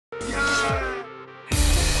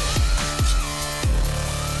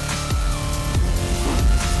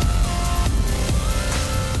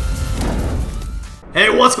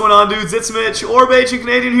what's going on, dudes? It's Mitch, or Bajan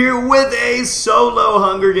Canadian here with a solo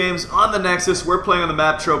Hunger Games on the Nexus. We're playing on the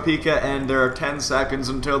map Tropika, and there are 10 seconds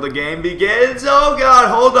until the game begins. Oh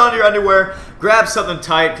god, hold on to your underwear. Grab something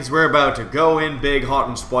tight, because we're about to go in big, hot,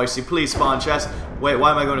 and spicy. Please, spawn chest. Wait,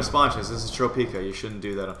 why am I going to spawn chest? This is Tropika. You shouldn't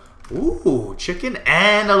do that. Ooh, chicken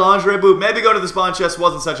and a lingerie boob. Maybe go to the spawn chest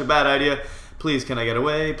wasn't such a bad idea. Please, can I get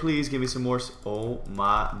away? Please, give me some more. Oh,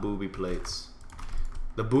 my booby plates.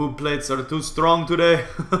 The boob plates are too strong today.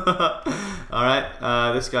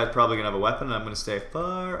 Alright, this guy's probably going to have a weapon, and I'm going to stay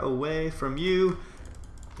far away from you.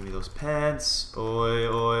 Give me those pants. Oi,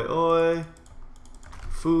 oi, oi.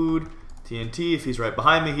 Food. TNT, if he's right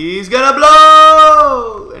behind me, he's going to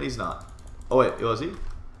blow! And he's not. Oh, wait, was he?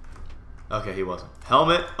 Okay, he wasn't.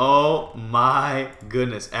 Helmet. Oh, my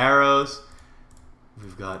goodness. Arrows.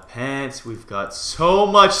 We've got pants. We've got so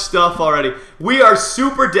much stuff already. We are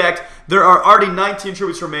super decked. There are already 19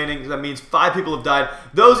 tributes remaining. That means 5 people have died.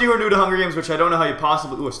 Those of you who are new to Hunger Games, which I don't know how you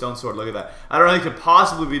possibly... Ooh, a stone sword. Look at that. I don't know how you could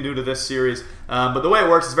possibly be new to this series. But the way it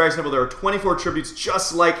works is very simple. There are 24 tributes,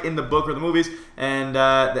 just like in the book or the movies. And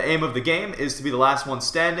the aim of the game is to be the last one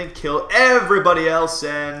standing, kill everybody else,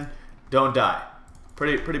 and don't die.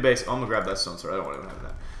 Pretty basic. Oh, I'm going to grab that stone sword. I don't want to have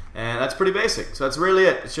that. And that's pretty basic. So that's really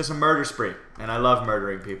it. It's just a murder spree. And I love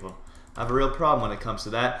murdering people. I have a real problem when it comes to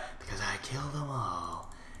that because I kill them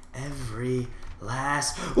all. Every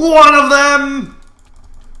last one of them!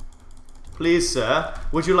 Please, sir,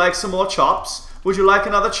 would you like some more chops? Would you like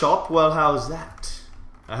another chop? Well, how's that?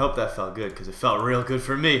 I hope that felt good because it felt real good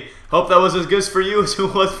for me. Hope that was as good for you as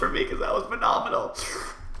it was for me because that was phenomenal.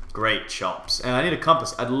 Great chops. And I need a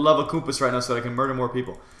compass. I'd love a compass right now so that I can murder more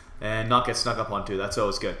people. And not get snuck up on too. That's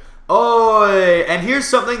always good. Oh, and here's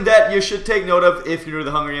something that you should take note of if you're new to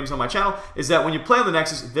the Hunger Games on my channel, is that when you play on the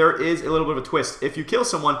Nexus, there is a little bit of a twist. If you kill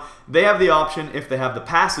someone, they have the option, if they have the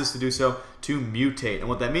passes to do so, to mutate. And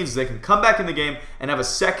what that means is they can come back in the game and have a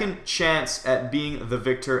second chance at being the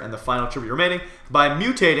victor and the final tribute remaining by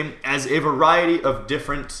mutating as a variety of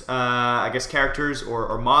different, I guess, characters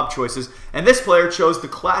or mob choices. And this player chose the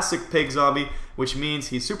classic pig zombie, which means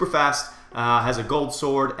he's super fast, has a gold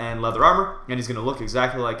sword and leather armor, and he's going to look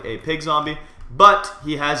exactly like a pig zombie, but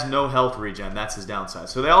he has no health regen. That's his downside.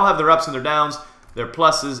 So they all have their ups and their downs, their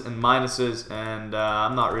pluses and minuses, and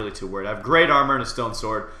I'm not really too worried. I have great armor and a stone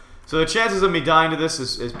sword, so the chances of me dying to this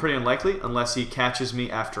is pretty unlikely unless he catches me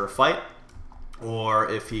after a fight, or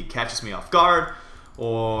if he catches me off guard,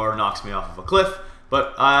 or knocks me off of a cliff.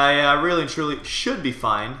 But I really and truly should be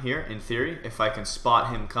fine here, in theory, if I can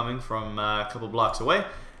spot him coming from a couple blocks away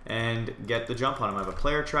and get the jump on him. I have a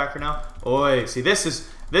player tracker now. Oi, see, this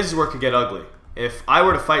is where it could get ugly. If I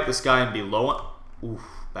were to fight this guy and be low on... Oof,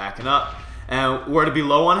 backing up. And were to be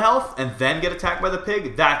low on health and then get attacked by the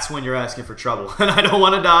pig, that's when you're asking for trouble. And I don't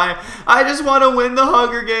want to die. I just want to win the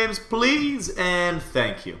Hunger Games, please, and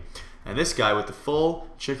thank you. And this guy with the full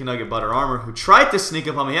chicken nugget butter armor who tried to sneak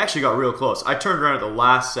up on me, he actually got real close. I turned around at the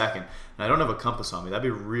last second. And I don't have a compass on me. That'd be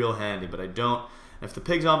real handy, but I don't. If the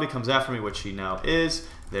pig zombie comes after me, which he now is,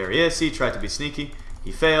 there he is. See, he tried to be sneaky.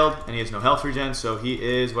 He failed, and he has no health regen, so he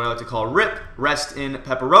is what I like to call RIP, rest in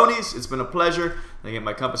pepperonis. It's been a pleasure. I get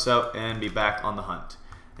my compass out and be back on the hunt.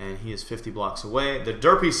 And he is 50 blocks away. The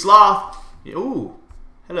derpy sloth. Ooh,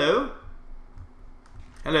 hello.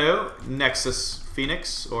 Hello, Nexus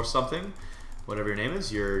Phoenix or something. Whatever your name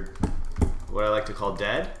is. You're what I like to call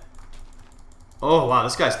dead. Oh, wow,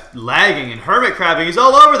 this guy's lagging and hermit crabbing. He's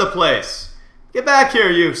all over the place. Get back here,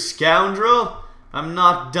 you scoundrel! I'm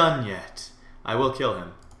not done yet. I will kill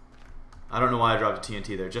him. I don't know why I dropped a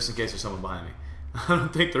TNT there, just in case there's someone behind me. I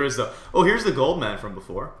don't think there is, though. Oh, here's the gold man from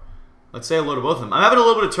before. Let's say hello to both of them. I'm having a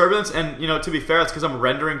little bit of turbulence, and, you know, to be fair, it's because I'm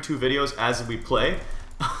rendering 2 videos as we play.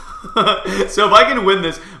 So if I can win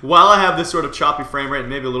this while I have this sort of choppy frame rate and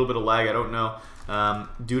maybe a little bit of lag, I don't know,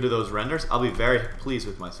 due to those renders, I'll be very pleased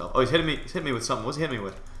with myself. Oh, he's hitting me with something. What's he hitting me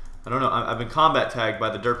with? I don't know. I've been combat tagged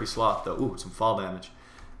by the derpy sloth, though. Ooh, some fall damage.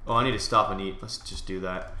 Oh, I need to stop and eat. Let's just do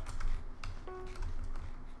that.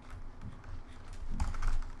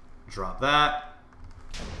 Drop that.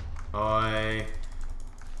 Oi.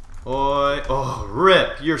 Oi. Oh,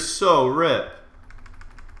 rip. You're so rip.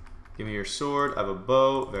 Give me your sword. I have a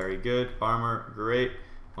bow. Very good. Armor. Great.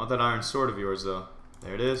 I want that iron sword of yours, though.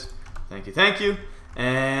 There it is. Thank you. Thank you.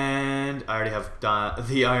 And I already have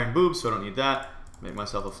the iron boob, so I don't need that. Make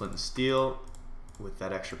myself a flint and steel with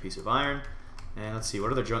that extra piece of iron. And let's see,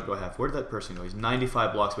 what other junk do I have? Where did that person go? He's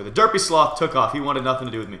 95 blocks away. The derpy sloth took off. He wanted nothing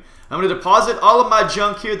to do with me. I'm going to deposit all of my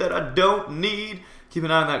junk here that I don't need. Keep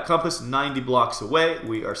an eye on that compass. 90 blocks away.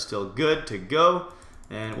 We are still good to go.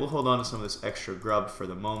 And we'll hold on to some of this extra grub for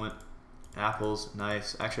the moment. Apples,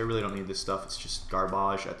 nice. Actually, I really don't need this stuff. It's just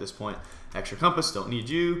garbage at this point. Extra compass, don't need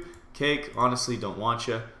you. Cake, honestly, don't want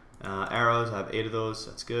you. Arrows, I have 8 of those.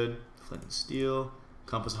 That's good. Flint and steel.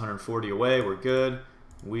 Compass 140 away. We're good.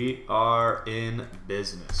 We are in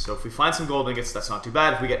business. So if we find some gold ingots, that's not too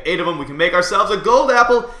bad. If we get 8 of them, we can make ourselves a gold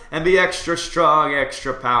apple and be extra strong,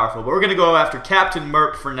 extra powerful. But we're going to go after Captain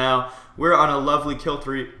Merp for now. We're on a lovely kill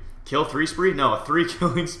 3 spree? No, a 3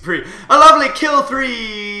 killing spree. A lovely kill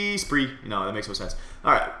 3 spree. No, that makes no sense.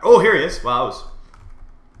 Alright. Oh, here he is. Wow.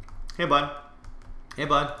 Hey, bud. Hey,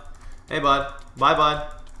 bud. Hey, bud. Bye, bud.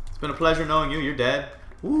 It's been a pleasure knowing you. You're dead.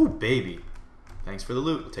 Ooh, baby. Thanks for the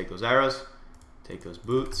loot. We'll take those arrows. Take those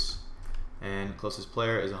boots. And closest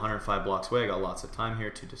player is 105 blocks away. I got lots of time here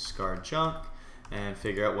to discard junk and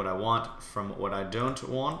figure out what I want from what I don't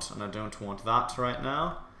want. And I don't want that right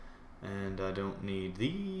now. And I don't need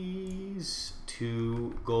these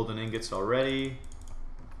 2 golden ingots already.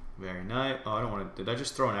 Very nice. Oh, I don't want to. Did I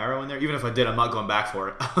just throw an arrow in there? Even if I did, I'm not going back for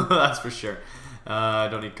it. That's for sure. I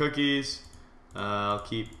don't need cookies. I'll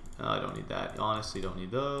keep. I don't need that. Honestly, don't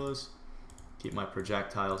need those. Keep my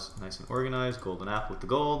projectiles nice and organized. Golden apple with the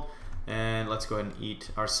gold. And let's go ahead and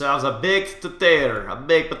eat ourselves a baked potato. A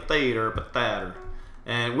baked potato.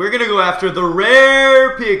 And we're going to go after the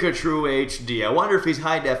rare Pikachu HD. I wonder if he's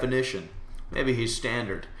high definition. Maybe he's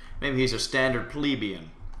standard. Maybe he's a standard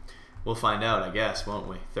plebeian. We'll find out, I guess, won't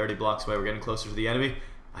we? 30 blocks away. We're getting closer to the enemy.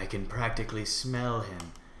 I can practically smell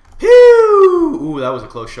him. Pew! Ooh, that was a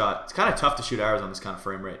close shot. It's kind of tough to shoot arrows on this kind of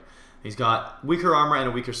frame rate. He's got weaker armor and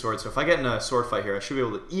a weaker sword, so if I get in a sword fight here, I should be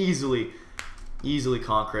able to easily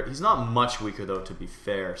conquer it. He's not much weaker, though, to be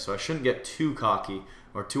fair, so I shouldn't get too cocky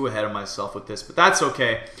or too ahead of myself with this, but that's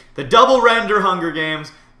okay. The double render Hunger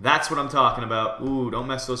Games, that's what I'm talking about. Ooh, don't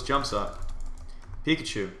mess those jumps up.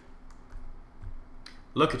 Pikachu.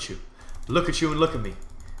 Look at you. Look at you and look at me.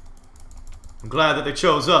 I'm glad that they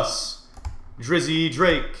chose us. Drizzy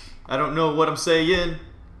Drake. I don't know what I'm saying.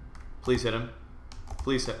 Please hit him.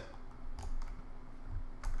 Please hit.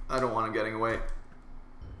 I don't want him getting away.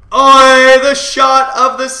 Oi! The shot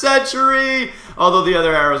of the century! Although the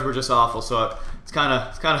other arrows were just awful, so it's kind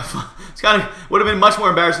of would have been much more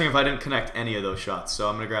embarrassing if I didn't connect any of those shots. So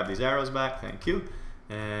I'm gonna grab these arrows back. Thank you.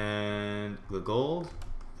 And the gold.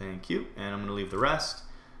 Thank you. And I'm gonna leave the rest.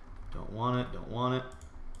 Don't want it. Don't want it.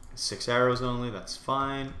 6 arrows only. That's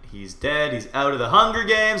fine. He's dead. He's out of the Hunger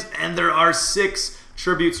Games, and there are 6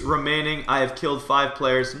 tributes remaining. I have killed 5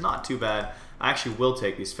 players. Not too bad. I actually will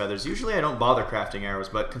take these feathers. Usually I don't bother crafting arrows,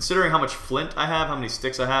 but considering how much flint I have, how many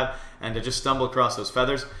sticks I have, and to just stumble across those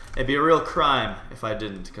feathers, it'd be a real crime if I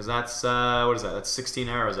didn't, because that's, what is that? That's 16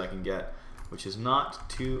 arrows I can get, which is not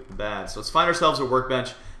too bad. So let's find ourselves a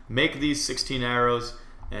workbench, make these 16 arrows,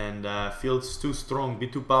 and feel it's too strong, be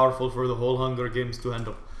too powerful for the whole Hunger Games to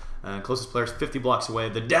handle. Closest player is 50 blocks away,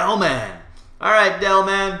 the Delman. Alright,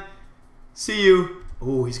 Delman. See you.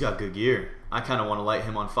 Ooh, he's got good gear. I kind of want to light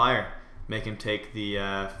him on fire. Make him take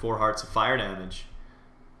the 4 hearts of fire damage.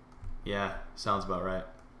 Yeah, sounds about right.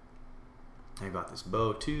 I got this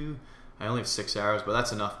bow too. I only have 6 arrows, but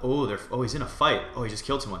that's enough. Oh, he's in a fight. Oh, he just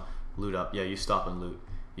killed someone. Loot up. Yeah, you stop and loot.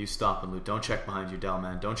 You stop and loot. Don't check behind you,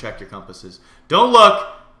 Delman. Don't check your compasses. Don't look!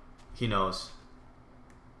 He knows.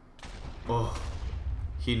 Oh,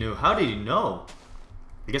 he knew. How did he know?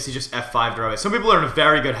 I guess he just F5'd right away. Some people are in a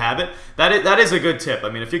very good habit. That is a good tip. I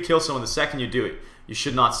mean, if you kill someone the second you do it, you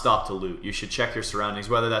should not stop to loot. You should check your surroundings,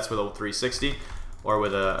 whether that's with a 360 or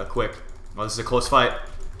with a quick... Oh, this is a close fight.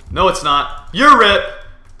 No, it's not. You're RIP.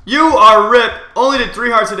 You are RIP. Only did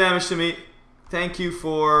 3 hearts of damage to me. Thank you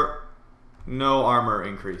for no armor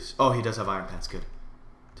increase. Oh, he does have iron pants. Good.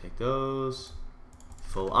 Take those.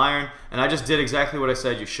 Full iron. And I just did exactly what I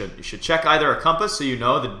said you should. You should check either a compass so you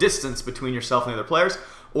know the distance between yourself and the other players,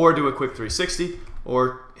 or do a quick 360,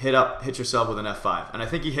 or hit yourself with an F5. And I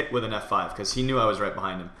think he hit with an F5 because he knew I was right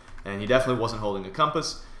behind him. And he definitely wasn't holding a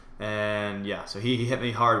compass. And yeah, so he hit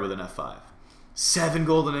me hard with an F5. 7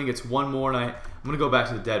 golden ingots, 1 more, and I'm going to go back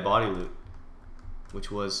to the dead body loot.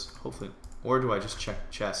 Which was, hopefully, or do I just check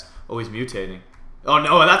chest? Oh, he's mutating. Oh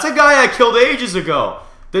no, that's a guy I killed ages ago.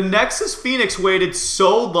 The Nexus Phoenix waited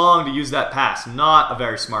so long to use that pass. Not a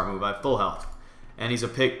very smart move. I have full health. And he's a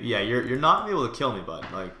pig. Yeah, you're not able to kill me, bud.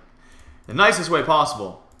 Like, the nicest way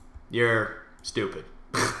possible. You're stupid.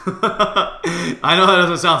 I know that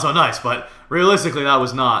doesn't sound so nice, but realistically, that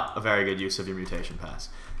was not a very good use of your mutation pass.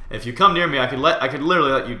 If you come near me, I could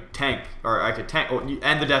literally let you tank, or I could tank. Oh,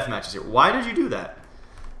 end the death matches here. Why did you do that?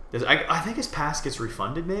 I think his pass gets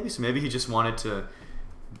refunded, maybe. So maybe he just wanted to,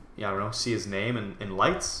 yeah, I don't know, see his name in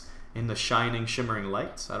lights, in the shining, shimmering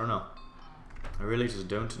lights. I don't know. I really just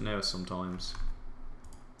don't know sometimes.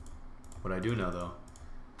 What I do know, though,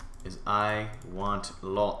 is I want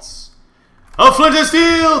lots of flint and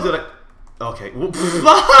steel! Did I... Okay. What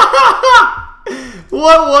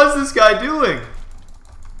was this guy doing?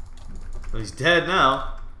 Well, he's dead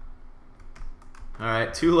now.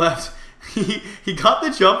 Alright, 2 left. He got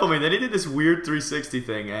the jump on me, then he did this weird 360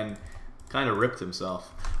 thing and kind of ripped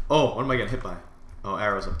himself. Oh, what am I getting hit by? Oh,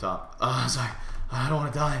 arrows up top. Oh, sorry. I don't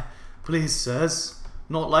want to die. Please, sirs.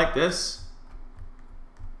 Not like this.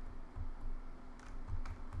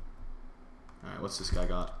 Alright, what's this guy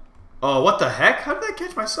got? Oh, what the heck? How did I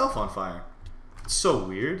catch myself on fire? It's so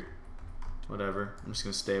weird. Whatever. I'm just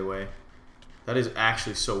going to stay away. That is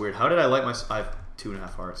actually so weird. How did I light myself? I have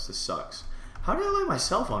 2.5 hearts. This sucks. How did I light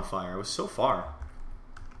myself on fire? I was so far.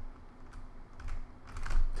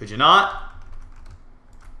 Could you not?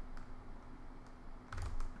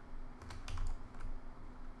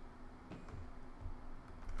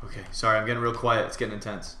 Okay, sorry, I'm getting real quiet. It's getting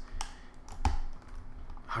intense.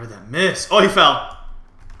 How did that miss? Oh, he fell.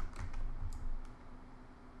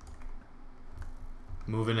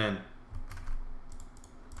 Moving in.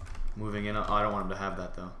 Moving in. Oh, I don't want him to have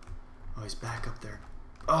that, though. Oh, he's back up there.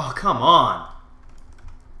 Oh, come on.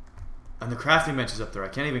 And the crafting bench is up there. I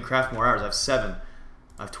can't even craft more arrows. I have 7.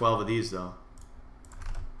 I have 12 of these, though.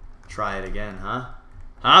 Try it again, huh?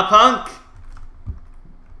 Huh, punk?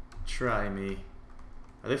 Try me.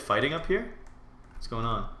 Are they fighting up here? What's going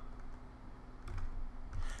on?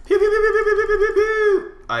 Pew, pew, pew, pew, pew, pew, pew,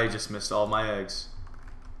 pew. I just missed all my eggs.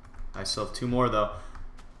 I still have 2 more, though.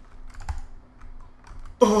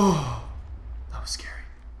 Oh, that was scary.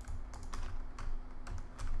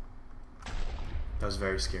 That was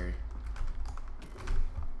very scary.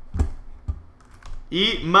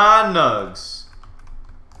 Eat my nugs.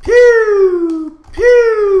 Pew!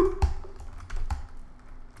 Pew!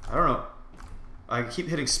 I don't know. I keep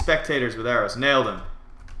hitting spectators with arrows. Nailed him.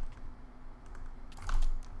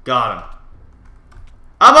 Got him.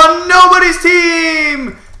 I'm on nobody's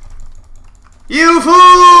team! You fool!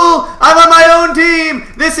 I'm on my own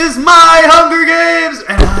team! This is my Hunger Games!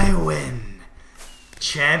 And I win.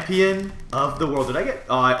 Champion of the world. Did I get...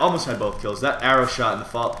 Oh, I almost had both kills. That arrow shot in the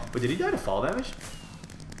fall... But did he die to fall damage?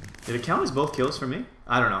 Did it count as both kills for me?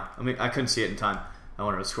 I don't know. I mean, I couldn't see it in time. I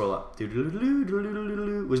wanted to scroll up.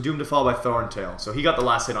 Was doomed to fall by Thorntail. So he got the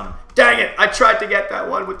last hit on him. Dang it! I tried to get that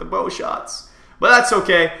one with the bow shots. But that's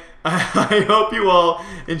okay. I hope you all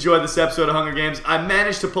enjoyed this episode of Hunger Games. I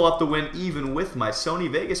managed to pull off the win even with my Sony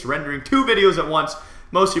Vegas rendering 2 videos at once.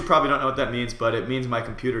 Most of you probably don't know what that means, but it means my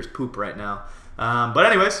computer's poop right now. But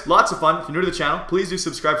anyways, lots of fun. If you're new to the channel, please do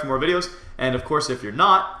subscribe for more videos. And of course, if you're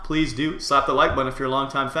not, please do slap the like button if you're a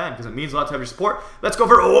longtime fan, because it means a lot to have your support. Let's go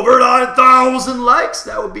for over 9,000 likes.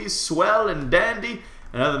 That would be swell and dandy.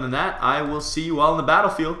 And other than that, I will see you all in the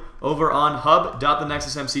battlefield over on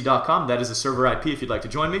hub.thenexusmc.com. That is the server IP if you'd like to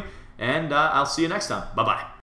join me. And I'll see you next time. Bye-bye.